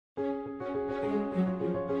All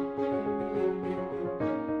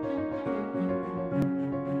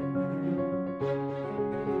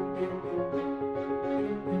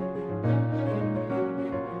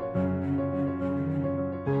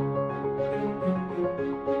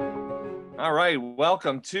right,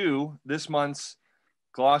 welcome to this month's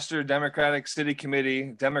Gloucester Democratic City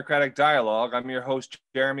Committee Democratic Dialogue. I'm your host,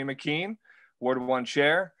 Jeremy McKeen, Ward 1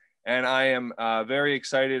 Chair, and I am very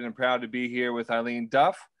excited and proud to be here with Eileen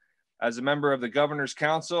Duff. As a member of the Governor's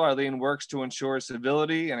Council, Eileen works to ensure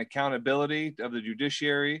civility and accountability of the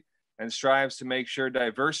judiciary and strives to make sure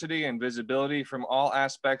diversity and visibility from all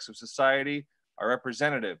aspects of society are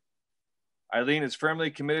representative. Eileen is firmly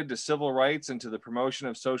committed to civil rights and to the promotion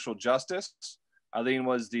of social justice. Eileen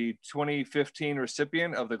was the 2015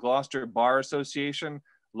 recipient of the Gloucester Bar Association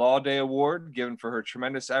Law Day Award, given for her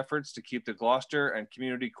tremendous efforts to keep the Gloucester and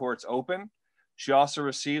community courts open. She also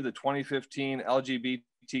received the 2015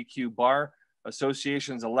 LGBTQ Bar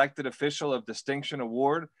Association's Elected Official of Distinction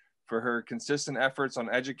Award for her consistent efforts on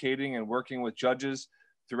educating and working with judges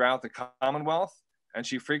throughout the Commonwealth. And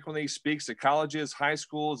she frequently speaks at colleges, high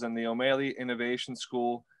schools, and the O'Malley Innovation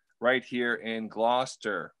School right here in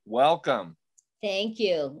Gloucester. Welcome. Thank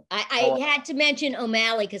you. I had to mention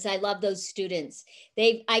O'Malley because I love those students.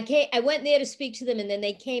 I went there to speak to them, and then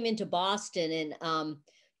they came into Boston, and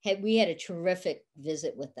we had a terrific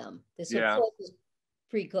visit with them. This was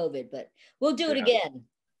pre-COVID, but we'll do it again.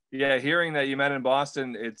 Yeah, hearing that you met in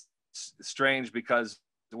Boston, it's strange because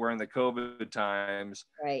we're in the COVID times,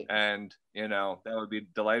 right? And you know, that would be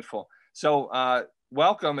delightful. So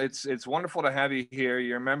welcome. It's wonderful to have you here.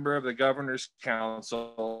 You're a member of the Governor's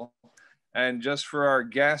Council, and just for our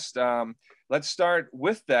guest, let's start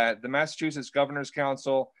with that. The Massachusetts Governor's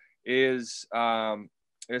Council is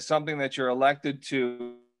something that you're elected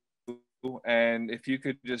to, and if you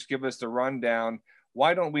could just give us the rundown,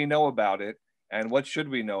 why don't we know about it, and what should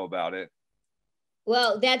we know about it?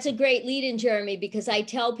 Well, that's a great lead-in, Jeremy, because I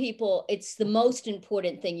tell people it's the most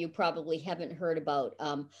important thing you probably haven't heard about.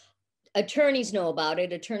 Attorneys know about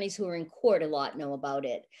it. Attorneys who are in court a lot know about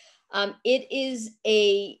it. It is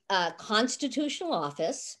a constitutional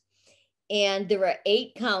office, and there are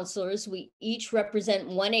 8 counselors. We each represent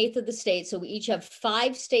 1/8 of the state, so we each have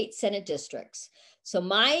 5 state Senate districts. So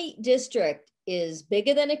my district is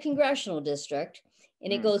bigger than a congressional district,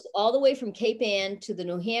 and it goes all the way from Cape Ann to the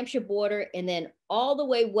New Hampshire border, and then all the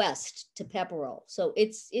way west to Pepperell. So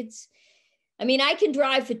it's. I mean, I can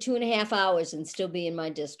drive for 2.5 hours and still be in my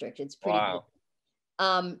district. It's pretty wow.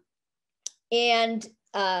 Big.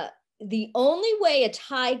 The only way a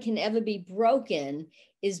tie can ever be broken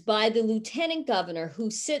is by the lieutenant governor, who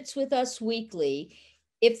sits with us weekly.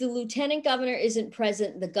 If the lieutenant governor isn't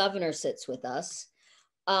present, the governor sits with us.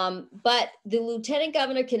 But the lieutenant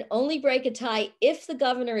governor can only break a tie if the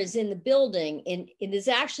governor is in the building, and there's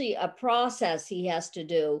actually a process he has to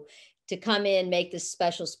do to come in, make this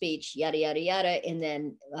special speech, yada, yada, yada, and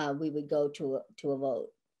then we would go to a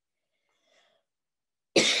vote.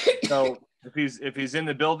 So if he's in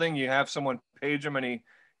the building, you have someone page him, and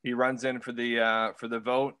he runs in for the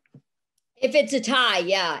vote. If it's a tie,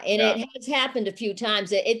 yeah, and it has happened a few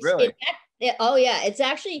times. Really? Oh yeah, it's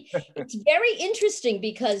very interesting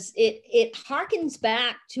because it harkens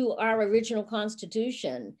back to our original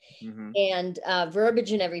Constitution and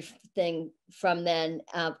verbiage and everything from then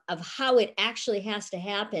of how it actually has to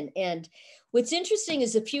happen. And what's interesting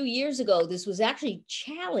is a few years ago, this was actually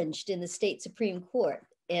challenged in the state Supreme Court,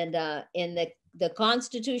 and in the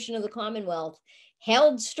Constitution of the Commonwealth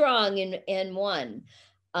held strong and won.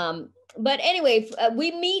 But anyway, we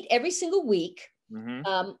meet every single week.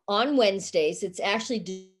 On Wednesdays. It's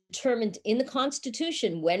actually determined in the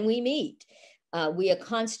Constitution when we meet. We are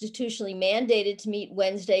constitutionally mandated to meet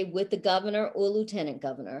Wednesday with the governor or lieutenant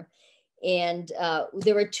governor. And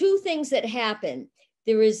there are 2 things that happen.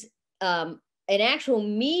 There is an actual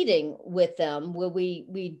meeting with them where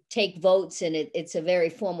we take votes, and it's a very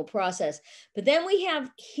formal process. But then we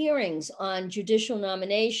have hearings on judicial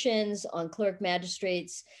nominations, on clerk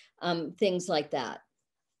magistrates, things like that.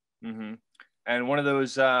 And one of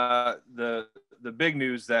those, the big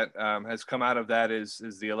news that has come out of that is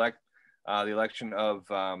the election of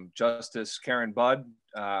Justice Karen Budd,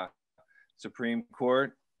 Supreme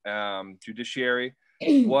Court, Judiciary.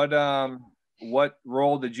 What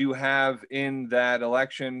role did you have in that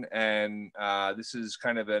election? And this is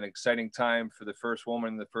kind of an exciting time for the first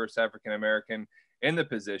woman, the first African American in the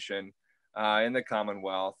position in the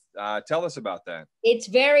Commonwealth. Tell us about that. It's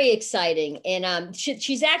very exciting. And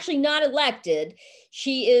she's actually not elected.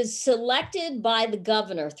 She is selected by the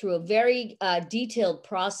governor through a very detailed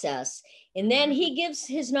process. And then he gives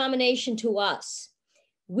his nomination to us.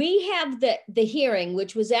 we have the hearing,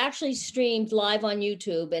 which was actually streamed live on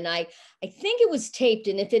YouTube, and I think it was taped,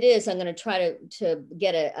 and if it is, I'm going to try to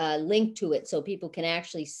get a link to it so people can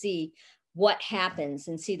actually see what happens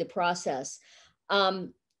and see the process.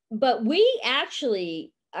 But we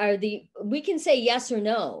actually we can say yes or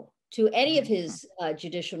no to any of his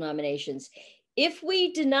judicial nominations. If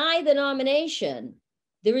we deny the nomination,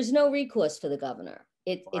 there is no recourse for the governor.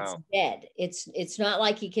 It's dead. It's not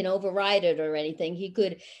like he can override it or anything. He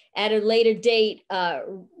could, at a later date,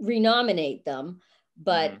 renominate them,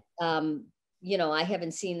 but you know, I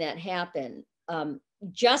haven't seen that happen.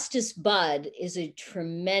 Justice Budd is a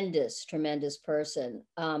tremendous, tremendous person.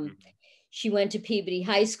 She went to Peabody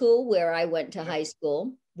High School, where I went to high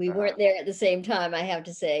school. We weren't there at the same time, I have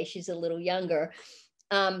to say. She's a little younger.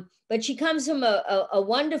 But she comes from a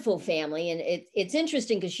wonderful family, and it's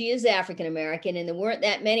interesting because she is African-American, and there weren't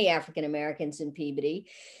that many African-Americans in Peabody.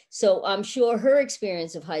 So I'm sure her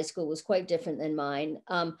experience of high school was quite different than mine.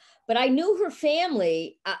 But I knew her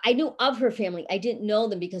family. I knew of her family. I didn't know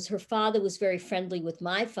them because her father was very friendly with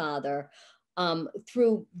my father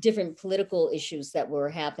through different political issues that were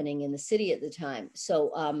happening in the city at the time.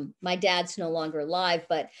 So my dad's no longer alive,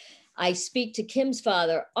 but I speak to Kim's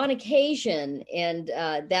father on occasion, and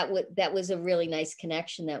that was a really nice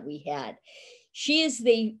connection that we had. She is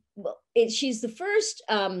she's the first,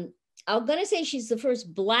 I'm gonna say she's the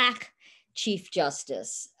first Black Chief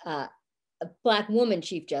Justice, a Black woman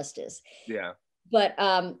Chief Justice. Yeah. But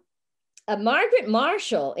Margaret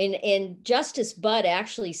Marshall and Justice Budd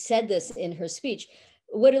actually said this in her speech.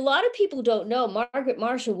 What a lot of people don't know, Margaret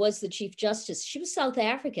Marshall was the Chief Justice. She was South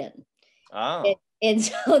African. Oh. And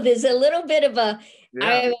so there's a little bit of a, am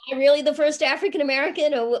I really the first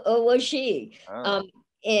African-American, or was she? Oh.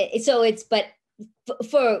 So it's, but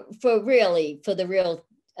for the real,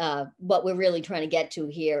 what we're really trying to get to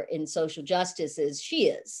here in social justice is she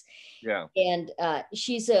is. Yeah. And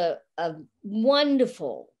she's a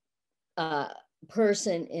wonderful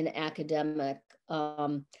person in academic.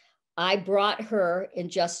 I brought her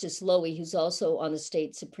and Justice Lowy, who's also on the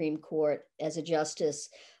state Supreme Court as a justice,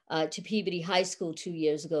 to Peabody High School 2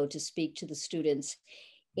 years ago to speak to the students.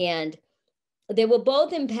 And they were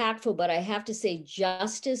both impactful, but I have to say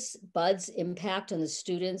Justice Budd's impact on the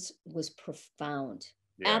students was profound,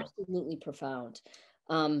 absolutely profound.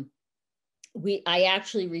 I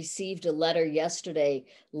actually received a letter yesterday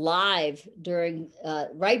live during,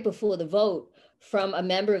 right before the vote, from a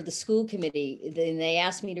member of the school committee. Then they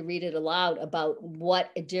asked me to read it aloud about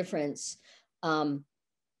what a difference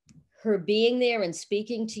her being there and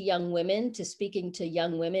speaking to young women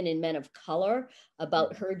and men of color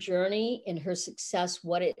about her journey and her success,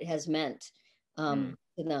 what it has meant to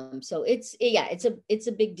them. So it's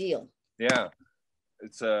a big deal. Yeah,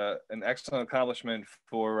 it's an excellent accomplishment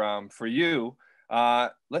for you.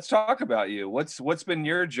 Let's talk about you. What's been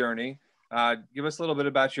your journey? Give us a little bit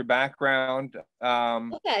about your background,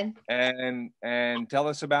 okay, and tell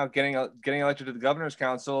us about getting elected to the Governor's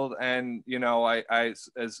Council. And you know, I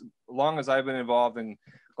as long as I've been involved in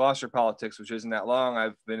Gloucester politics, which isn't that long,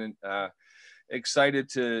 I've been excited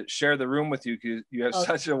to share the room with you because you have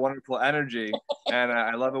such a wonderful energy, and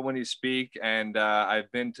I love it when you speak. And I've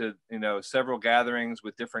been to several gatherings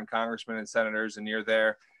with different congressmen and senators, and you're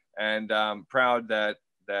there, and I'm proud that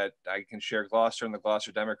I can share Gloucester and the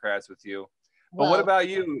Gloucester Democrats with you. But what about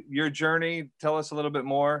you? Your journey? Tell us a little bit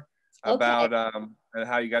more about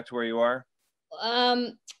how you got to where you are.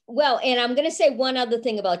 Well, and I'm going to say one other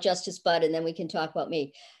thing about Justice Budd, and then we can talk about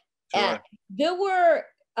me. Sure. There were,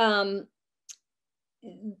 I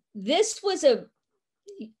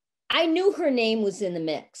knew her name was in the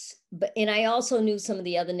mix, and I also knew some of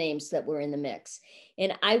the other names that were in the mix.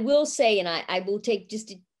 And I will say, and I will take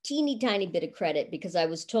just a teeny tiny bit of credit because I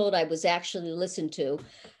was told I was actually listened to.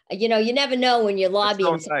 You know, you never know when you're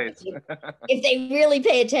lobbying so nice. if they really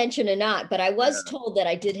pay attention or not, but I was told that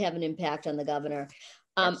I did have an impact on the governor.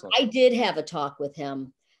 I did have a talk with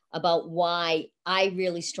him about why I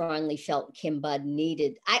really strongly felt Kim Budd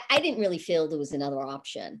needed. I didn't really feel there was another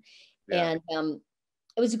option. Yeah. And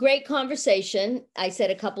it was a great conversation. I said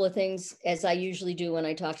a couple of things, as I usually do when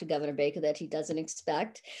I talk to Governor Baker, that he doesn't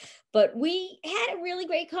expect. But we had a really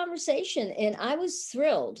great conversation, and I was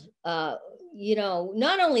thrilled. You know,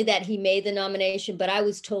 not only that he made the nomination, but I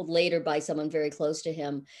was told later by someone very close to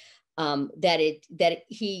him that it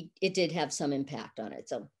did have some impact on it.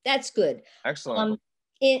 So that's good. Excellent.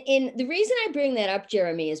 And the reason I bring that up,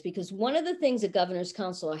 Jeremy, is because one of the things a governor's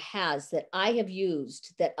counselor has that I have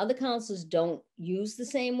used that other counselors don't use the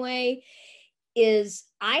same way is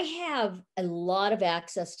I have a lot of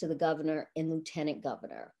access to the governor and lieutenant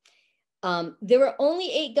governor. There are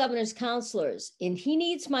only 8 governor's counselors, and he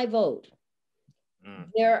needs my vote.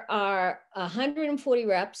 There are 140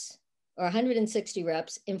 reps or 160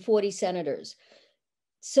 reps and 40 senators.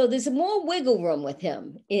 So there's more wiggle room with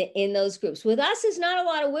him in those groups. With us, there's not a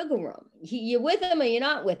lot of wiggle room. You're with him or you're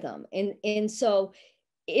not with him. And so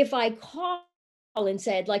if I call and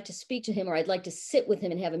say, I'd like to speak to him or I'd like to sit with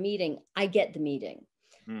him and have a meeting, I get the meeting.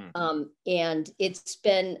 And it's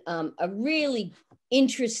been a really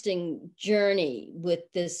interesting journey with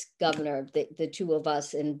this governor, the two of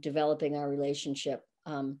us, in developing our relationship.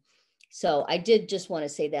 So I did just want to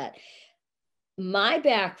say that. My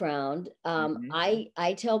background,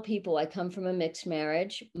 I tell people I come from a mixed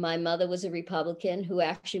marriage. My mother was a Republican who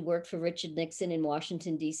actually worked for Richard Nixon in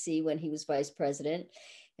Washington, D.C. when he was vice president.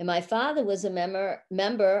 And my father was a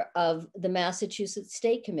member of the Massachusetts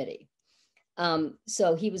State Committee.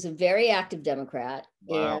 So he was a very active Democrat.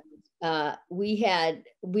 Wow. And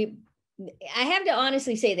I have to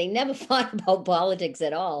honestly say they never fought about politics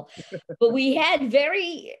at all, but we had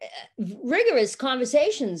very rigorous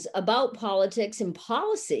conversations about politics and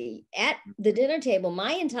policy at the dinner table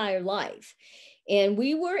my entire life. And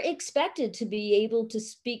we were expected to be able to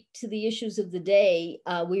speak to the issues of the day.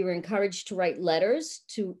 We were encouraged to write letters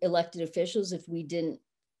to elected officials if we didn't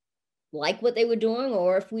like what they were doing,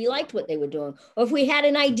 or if we liked what they were doing, or if we had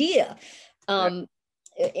an idea.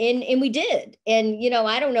 And we did. And, you know,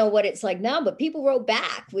 I don't know what it's like now, but people wrote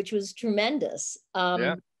back, which was tremendous.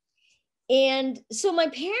 And so my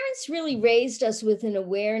parents really raised us with an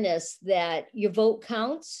awareness that your vote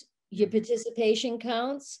counts, your participation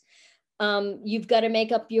counts. You've got to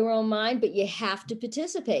make up your own mind, but you have to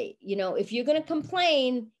participate. You know, if you're going to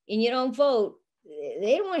complain and you don't vote,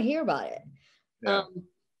 they don't want to hear about it.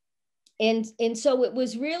 And so it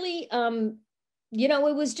was really, you know,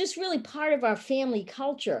 it was just really part of our family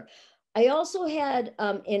culture. I also had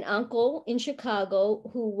an uncle in Chicago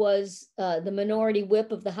who was the minority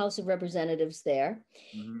whip of the House of Representatives there.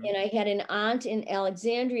 And I had an aunt in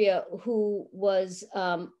Alexandria who was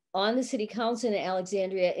on the city council in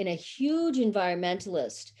Alexandria and a huge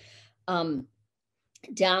environmentalist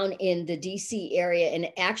down in the DC area. And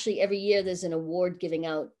actually every year there's an award giving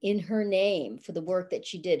out in her name for the work that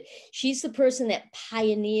she did. She's the person that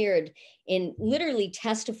pioneered and literally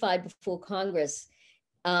testified before Congress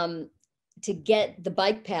to get the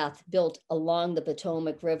bike path built along the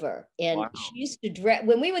Potomac River. And she used to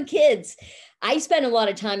when we were kids, I spent a lot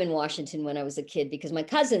of time in Washington when I was a kid because my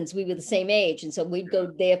cousins, we were the same age. And so we'd go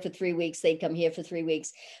there for 3 weeks. They'd come here for 3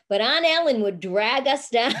 weeks. But Aunt Ellen would drag us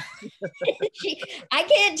down. I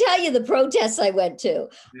can't tell you the protests I went to.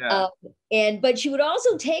 But she would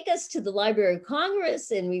also take us to the Library of Congress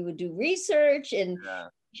and we would do research. And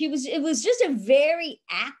it was just a very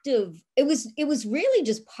active, it was really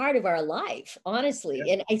just part of our life, honestly.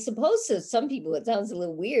 And I suppose to some people it sounds a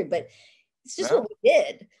little weird, but it's just what we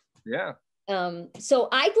did. So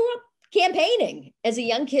I grew up campaigning as a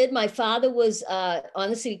young kid. My father was on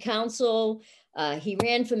the city council. He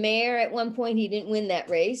ran for mayor at one point. He didn't win that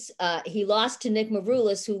race. He lost to Nick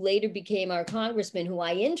Maroulis, who later became our congressman, who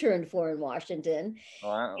I interned for in Washington.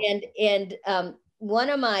 And one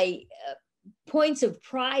of my points of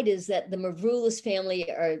pride is that the Maroulis family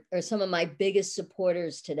are some of my biggest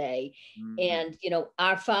supporters today. And, you know,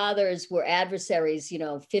 our fathers were adversaries, you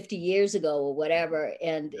know, 50 years ago or whatever.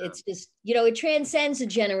 And it's just, you know, it transcends a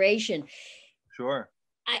generation.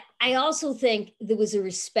 I also think there was a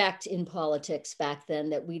respect in politics back then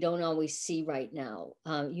that we don't always see right now.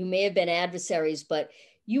 You may have been adversaries, but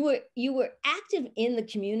you were active in the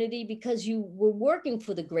community because you were working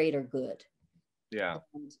for the greater good.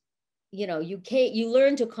 And, you know, you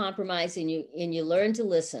learn to compromise and you learn to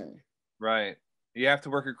listen. You have to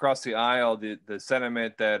work across the aisle. The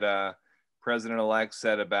sentiment that President-elect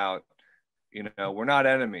said about, you know, we're not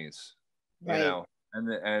enemies, you know,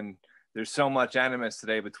 and there's so much animus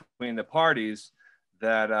today between the parties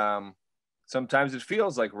that sometimes it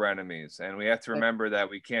feels like we're enemies, and we have to remember that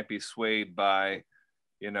we can't be swayed by,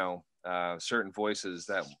 you know, certain voices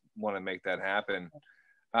that want to make that happen.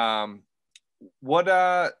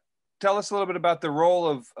 Tell us a little bit about the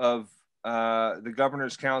role of the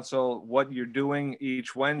Governor's Council, what you're doing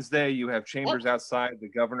each Wednesday. You have chambers outside the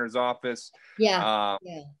governor's office. You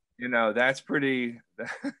know, that's pretty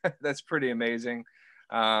amazing.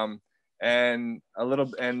 And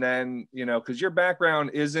then, you know, because your background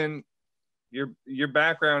isn't, your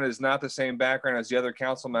background is not the same background as the other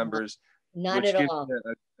council members. Not at all.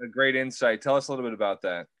 A great insight. Tell us a little bit about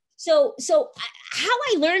that. So how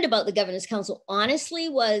I learned about the Governor's Council, honestly,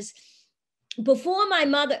 was before my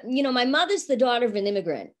mother, my mother's the daughter of an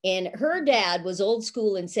immigrant, and her dad was old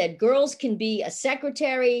school and said girls can be a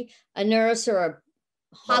secretary, a nurse, or a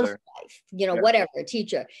housewife, whatever, a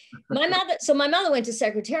teacher. My mother went to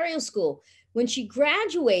secretarial school. When she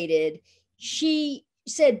graduated, she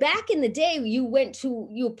said back in the day,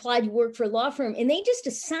 you applied, you worked for a law firm, and they just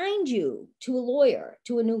assigned you to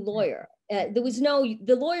a new lawyer.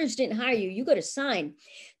 The lawyers didn't hire you. You got assigned.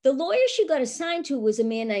 The lawyer she got assigned to was a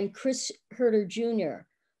man named Chris Herter Jr.,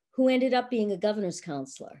 who ended up being a governor's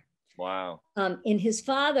counselor. Wow. And his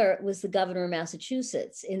father was the governor of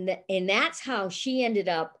Massachusetts. And that's how she ended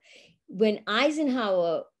up, when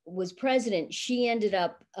Eisenhower was president, she ended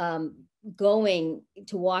up going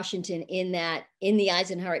to Washington in the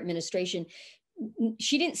Eisenhower administration.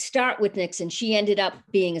 She didn't start with Nixon. She ended up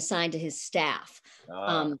being assigned to his staff.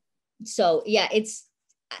 So yeah,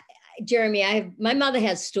 Jeremy, my mother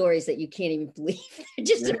has stories that you can't even believe. They're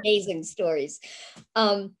just amazing stories.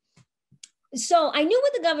 So I knew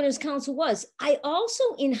what the governor's council was. I also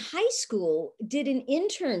in high school did an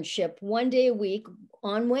internship one day a week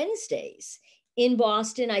on Wednesdays in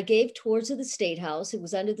Boston. I gave tours of the State House. It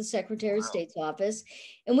was under the Secretary of State's office.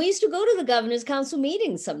 And we used to go to the governor's council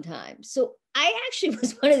meetings sometimes. So I actually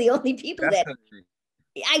was one of the only people that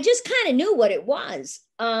I just kind of knew what it was.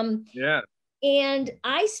 And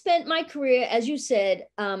I spent my career, as you said,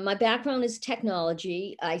 my background is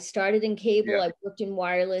technology. I started in cable, I worked in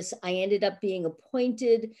wireless. I ended up being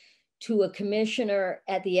appointed to a commissioner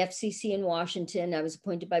at the FCC in Washington. I was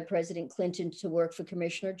appointed by President Clinton to work for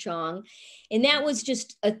Commissioner Chong. And that was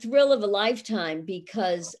just a thrill of a lifetime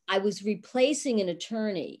because I was replacing an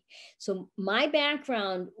attorney. So my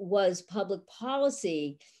background was public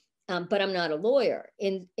policy, but I'm not a lawyer.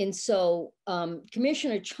 And so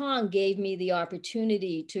Commissioner Chong gave me the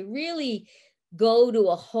opportunity to really go to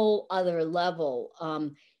a whole other level.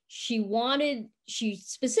 She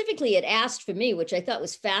specifically had asked for me, which I thought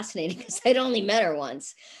was fascinating because I'd only met her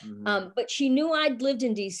once. But she knew I'd lived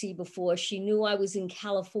in DC before. She knew I was in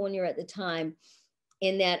California at the time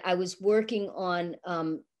and that I was working on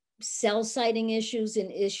cell siting issues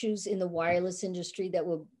and issues in the wireless industry that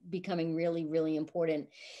were becoming really, really important.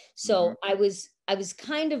 So I was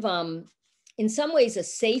kind of, in some ways, a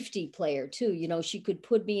safety player too. She could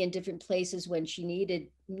put me in different places when she needed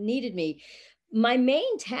me. My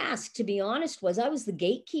main task, to be honest, was I was the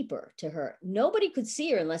gatekeeper to her. Nobody could see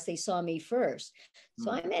her unless they saw me first. So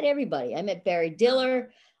I met everybody. I met Barry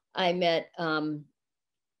Diller. I met,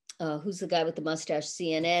 who's the guy with the mustache,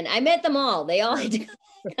 CNN. I met them all. They all had to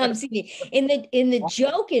come see me. In the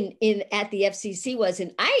joke at the FCC was,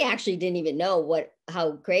 and I actually didn't even know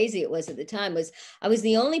how crazy it was at the time, was I was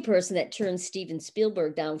the only person that turned Steven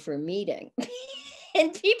Spielberg down for a meeting.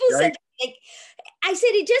 And people said, I said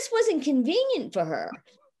it just wasn't convenient for her.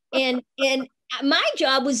 And my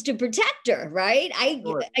job was to protect her, right? I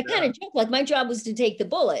kind of joke like my job was to take the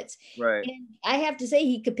bullets. Right. And I have to say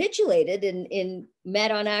he capitulated and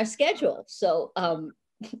met on our schedule. So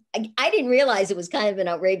I didn't realize it was kind of an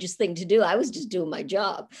outrageous thing to do. I was just doing my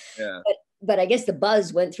job. Yeah. But I guess the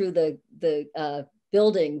buzz went through the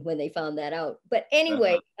building when they found that out. But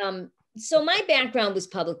anyway, so my background was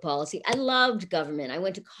public policy. I loved government. I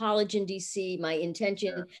went to college in DC. My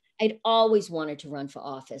intention, I'd always wanted to run for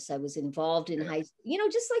office. I was involved in high,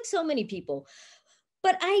 just like so many people.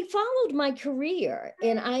 But I followed my career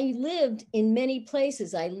and I lived in many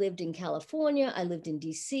places. I lived in California. I lived in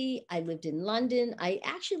DC. I lived in London. I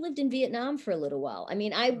actually lived in Vietnam for a little while. I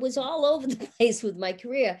mean, I was all over the place with my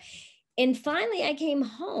career. And finally, I came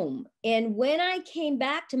home. And when I came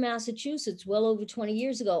back to Massachusetts, well over 20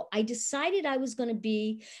 years ago, I decided I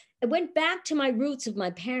went back to my roots of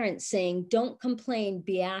my parents saying, don't complain,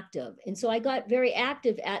 be active. And so I got very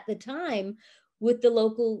active at the time with the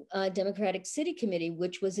local Democratic City Committee,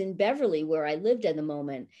 which was in Beverly, where I lived at the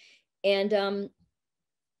moment. And I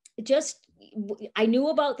knew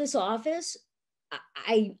about this office.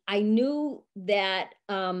 I knew that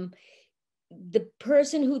the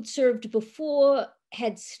person who'd served before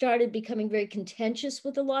had started becoming very contentious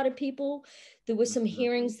with a lot of people. There were some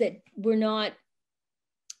hearings that were not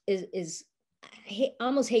I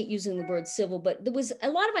almost hate using the word civil, but there was a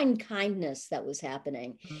lot of unkindness that was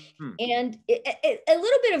happening. And a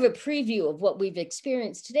little bit of a preview of what we've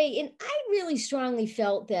experienced today. And I really strongly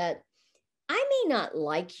felt that I may not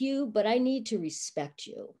like you, but I need to respect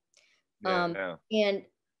you. And,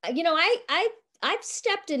 I've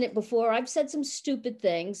stepped in it before. I've said some stupid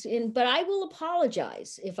things, but I will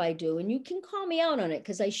apologize if I do. And you can call me out on it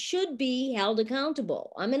because I should be held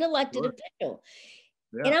accountable. I'm an elected official.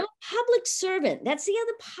 And I'm a public servant. That's the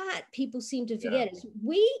other part people seem to forget is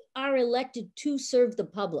we are elected to serve the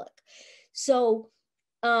public. So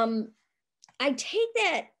I take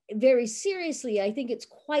that very seriously. I think it's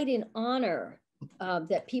quite an honor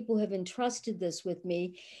that people have entrusted this with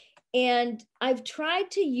me. And I've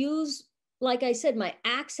tried to use, like I said, my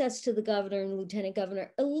access to the governor and lieutenant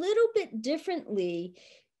governor a little bit differently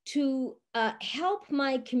to help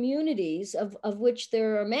my communities, of which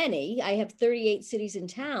there are many. I have 38 cities and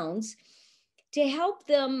towns, to help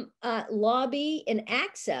them lobby and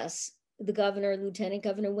access the governor, lieutenant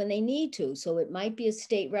governor when they need to. So it might be a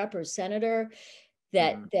state rep or senator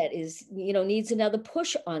that is, needs another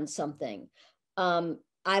push on something. I'm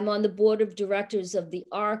on the board of directors of the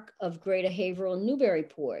ARC of Greater Haverhill and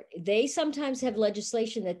Newburyport. They sometimes have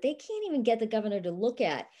legislation that they can't even get the governor to look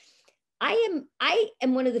at. I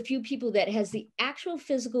am one of the few people that has the actual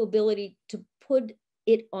physical ability to put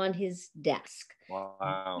it on his desk. Wow.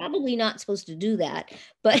 I'm probably not supposed to do that,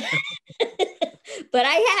 but but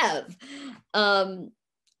I have.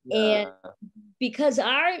 And because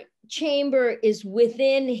our chamber is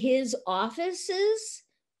within his offices,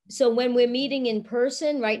 so when we're meeting in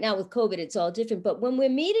person, right now with COVID, it's all different, but when we're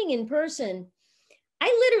meeting in person,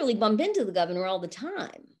 I literally bump into the governor all the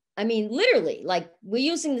time. I mean, literally, like we're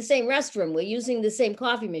using the same restroom, we're using the same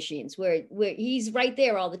coffee machines, where he's right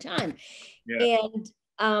there all the time. Yeah.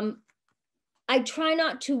 And I try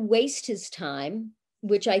not to waste his time,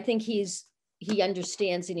 which I think he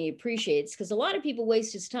understands and he appreciates, because a lot of people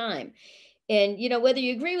waste his time. And, whether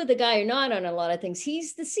you agree with the guy or not on a lot of things,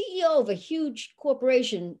 he's the CEO of a huge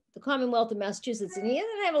corporation, the Commonwealth of Massachusetts, and he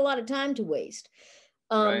doesn't have a lot of time to waste.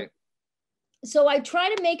 Right. So I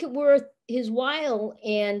try to make it worth his while.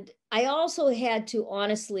 And I also had to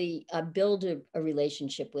honestly build a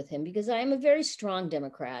relationship with him, because I am a very strong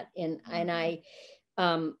Democrat, and I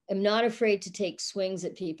am not afraid to take swings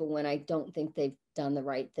at people when I don't think they've done the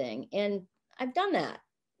right thing. And I've done that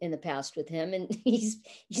in the past with him, and he's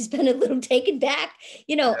been a little taken back.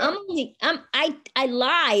 I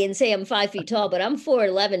lie and say I'm 5 feet tall, but I'm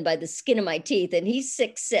 4'11" by the skin of my teeth, and he's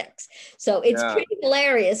 6'6". So it's pretty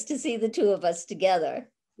hilarious to see the two of us together.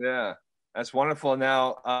 Yeah, that's wonderful.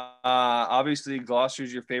 Now, obviously, Gloucester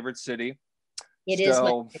is your favorite city. It is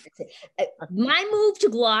my favorite city. My move to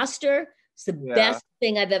Gloucester is the best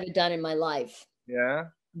thing I've ever done in my life. Yeah,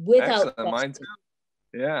 without question. Mine too.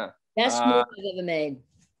 Yeah, best move I've ever made.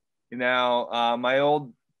 My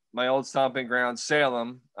old stomping ground,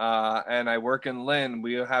 Salem, and I work in Lynn.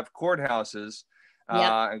 We have courthouses,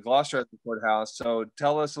 and Gloucester has a courthouse. So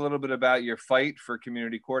tell us a little bit about your fight for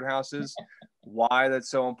community courthouses, why that's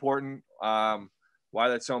so important,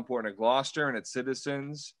 to Gloucester and its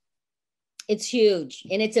citizens. It's huge,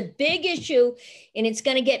 and it's a big issue, and it's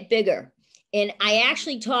going to get bigger. And I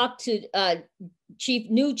actually talked to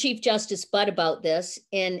new Chief Justice Budd about this,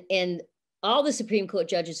 and all the Supreme Court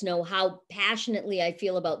judges know how passionately I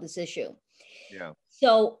feel about this issue. Yeah.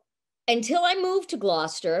 So until I moved to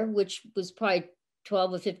Gloucester, which was probably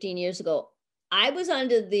 12 or 15 years ago, I was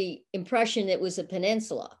under the impression it was a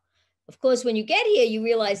peninsula. Of course, when you get here, you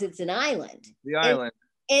realize it's an island. The island.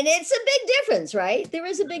 And it's a big difference, right? There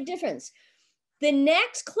is a big difference. The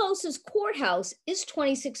next closest courthouse is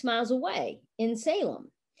 26 miles away in Salem.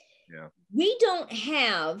 Yeah. We don't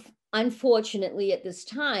have, unfortunately, at this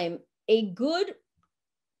time, a good,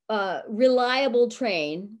 reliable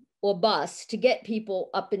train or bus to get people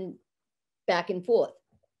up and back and forth.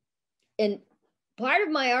 And part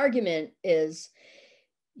of my argument is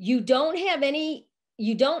you don't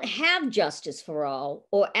have justice for all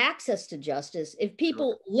or access to justice if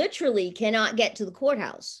people literally cannot get to the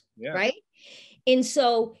courthouse, right? And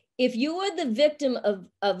so if you are the victim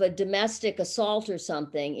of a domestic assault or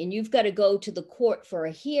something, and you've got to go to the court for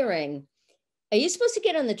a hearing, are you supposed to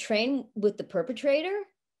get on the train with the perpetrator?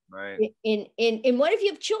 Right. And what if you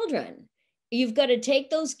have children? You've got to take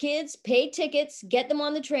those kids, pay tickets, get them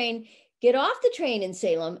on the train, get off the train in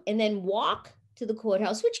Salem, and then walk to the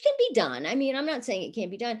courthouse, which can be done. I mean, I'm not saying it can't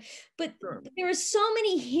be done, but there are so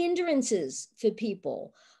many hindrances for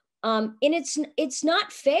people. And it's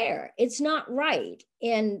not fair. It's not right.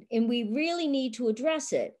 And we really need to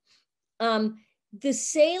address it. The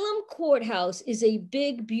Salem courthouse is a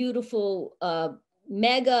big, beautiful,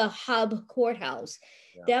 mega hub courthouse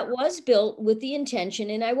that was built with the intention,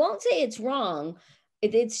 and I won't say it's wrong,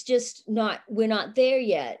 it's just we're not there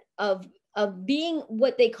yet, of being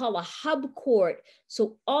what they call a hub court.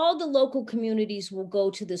 So all the local communities will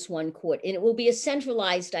go to this one court, and it will be a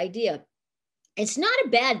centralized idea. It's not a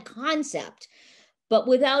bad concept, but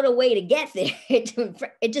without a way to get there,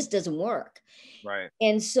 it just doesn't work. Right.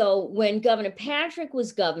 And so when Governor Patrick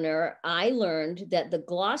was governor, I learned that the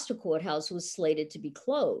Gloucester courthouse was slated to be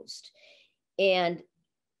closed. And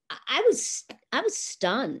I was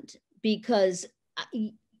stunned because,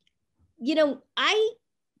 you know, I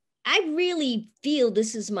really feel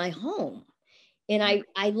this is my home. And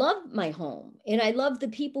I love my home, and I love the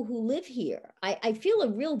people who live here. I feel a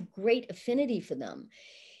real great affinity for them.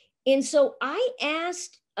 And so I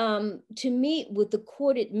asked to meet with the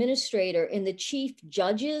court administrator and the chief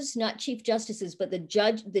judges, not chief justices, but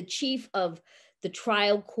the chief of the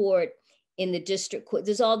trial court in the district court.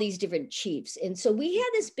 There's all these different chiefs. And so we had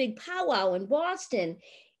this big powwow in Boston,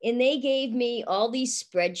 and they gave me all these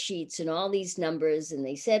spreadsheets and all these numbers. And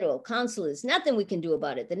they said, oh, Councilor, there's nothing we can do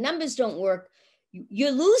about it. The numbers don't work.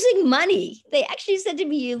 You're losing money. They actually said to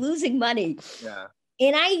me, you're losing money. Yeah.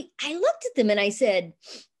 And I looked at them and I said,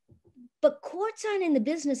 but courts aren't in the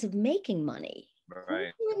business of making money.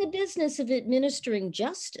 Right. We're in the business of administering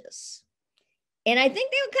justice. And I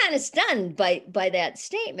think they were kind of stunned by that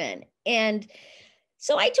statement. And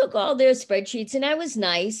so I took all their spreadsheets, and I was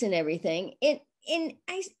nice and everything. And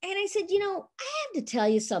I said, you know, I have to tell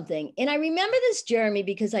you something. And I remember this, Jeremy,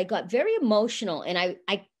 because I got very emotional, and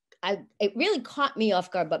it really caught me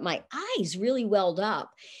off guard, but my eyes really welled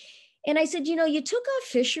up. And I said, you know, you took our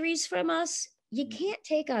fisheries from us. You can't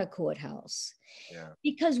take our courthouse. Yeah.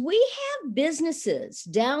 Because we have businesses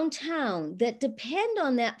downtown that depend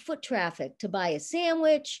on that foot traffic to buy a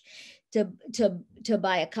sandwich, to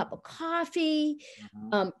buy a cup of coffee.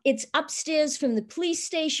 Mm-hmm. It's upstairs from the police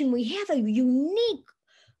station. We have a unique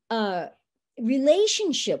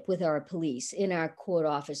relationship with our police and our court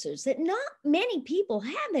officers that not many people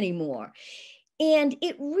have anymore. And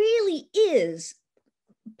it really is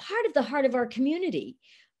part of the heart of our community.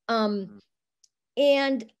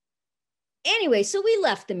 And anyway, so we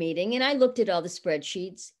left the meeting, and I looked at all the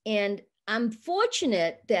spreadsheets, and I'm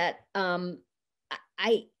fortunate that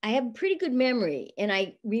I have a pretty good memory. And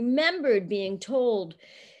I remembered being told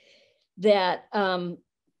that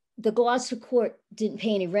the Gloucester court didn't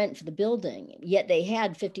pay any rent for the building, yet they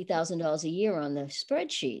had $50,000 a year on the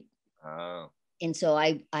spreadsheet. Oh. And so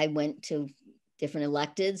I went to different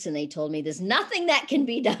electeds, and they told me there's nothing that can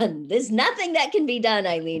be done. There's nothing that can be done,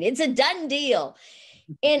 Eileen. It's a done deal.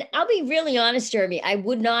 And I'll be really honest, Jeremy, I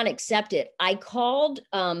would not accept it. I called,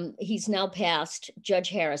 he's now passed, Judge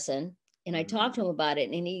Harrison, and I talked to him about it.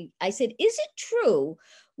 And I said, is it true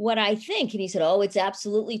what I think? And he said, oh, it's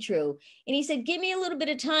absolutely true. And he said, give me a little bit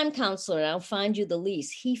of time, Councilor, and I'll find you the lease.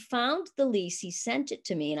 He found the lease, he sent it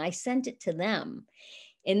to me, and I sent it to them.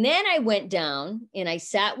 And then I went down and I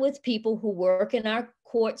sat with people who work in our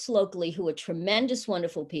courts locally, who are tremendous,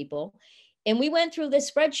 wonderful people. And we went through the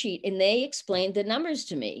spreadsheet, and they explained the numbers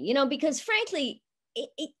to me, you know, because frankly,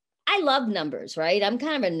 I love numbers, right? I'm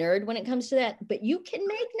kind of a nerd when it comes to that, but you can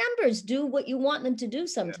make numbers do what you want them to do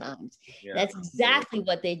sometimes. Yeah. That's exactly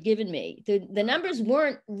what they'd given me. The numbers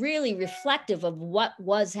weren't really reflective of what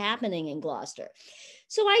was happening in Gloucester.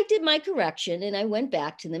 So I did my correction, and I went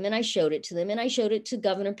back to them, and I showed it to them, and I showed it to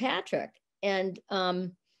Governor Patrick. And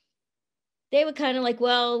they were kind of like,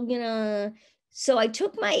 well, you know, so I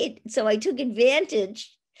took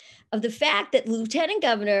advantage of the fact that Lieutenant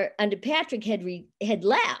Governor under Patrick had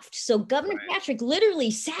left. So Governor Patrick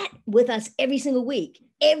literally sat with us every single week.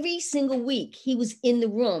 Every single week, he was in the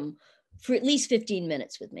room for at least 15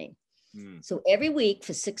 minutes with me. So every week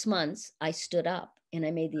for 6 months, I stood up and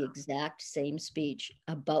I made the exact same speech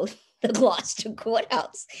about the Gloucester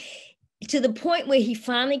courthouse, to the point where he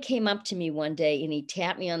finally came up to me one day and he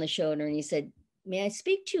tapped me on the shoulder and he said, may I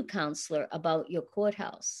speak to you, Councilor, about your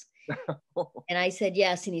courthouse? And I said,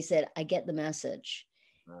 yes. And he said, I get the message.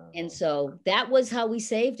 And so that was how we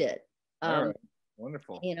saved it.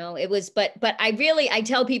 Wonderful. You know, it was, but I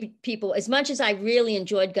tell people, as much as I really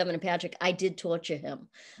enjoyed Governor Patrick, I did torture him.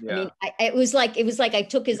 Yeah. I mean, it was like I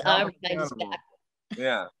took his arm behind his back.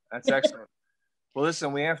 Yeah, that's excellent. Well,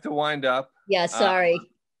 listen, we have to wind up. Yeah, sorry.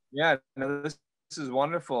 Yeah, no, this is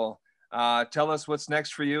wonderful. Tell us what's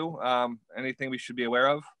next for you. Anything we should be aware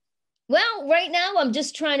of? Well, right now, I'm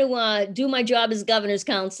just trying to do my job as governor's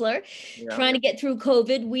counselor, trying to get through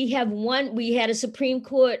COVID. We had a Supreme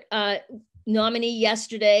Court nominee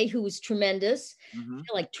yesterday who was tremendous. I feel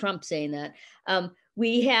like Trump saying that.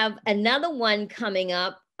 We have another one coming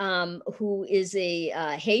up who is a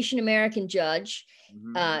Haitian American judge,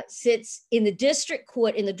 sits in the district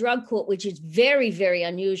court, in the drug court, which is very, very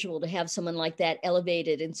unusual to have someone like that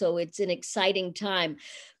elevated. And so it's an exciting time.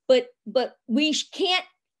 But we can't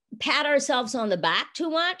pat ourselves on the back too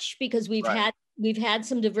much, because we've had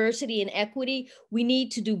some diversity and equity. We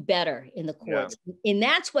need to do better in the courts. Yeah. And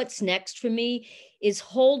that's what's next for me, is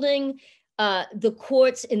holding the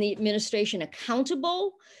courts and the administration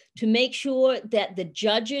accountable to make sure that the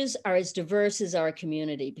judges are as diverse as our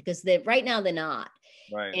community, because right now they're not.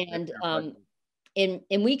 Right. And and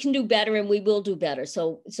we can do better, and we will do better.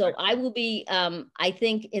 So I will be, I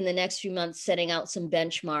think in the next few months, setting out some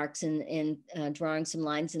benchmarks and drawing some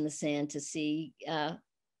lines in the sand to see,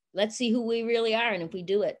 let's see who we really are and if we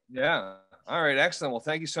do it. Yeah. All right. Excellent. Well,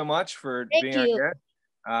 thank you so much for being our guest.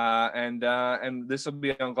 And this will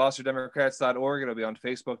be on GloucesterDemocrats.org. It'll be on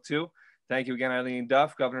Facebook too. Thank you again, Eileen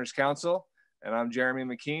Duff, Governor's Council. And I'm Jeremy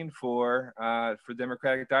McKeen for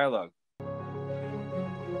Democratic Dialogue.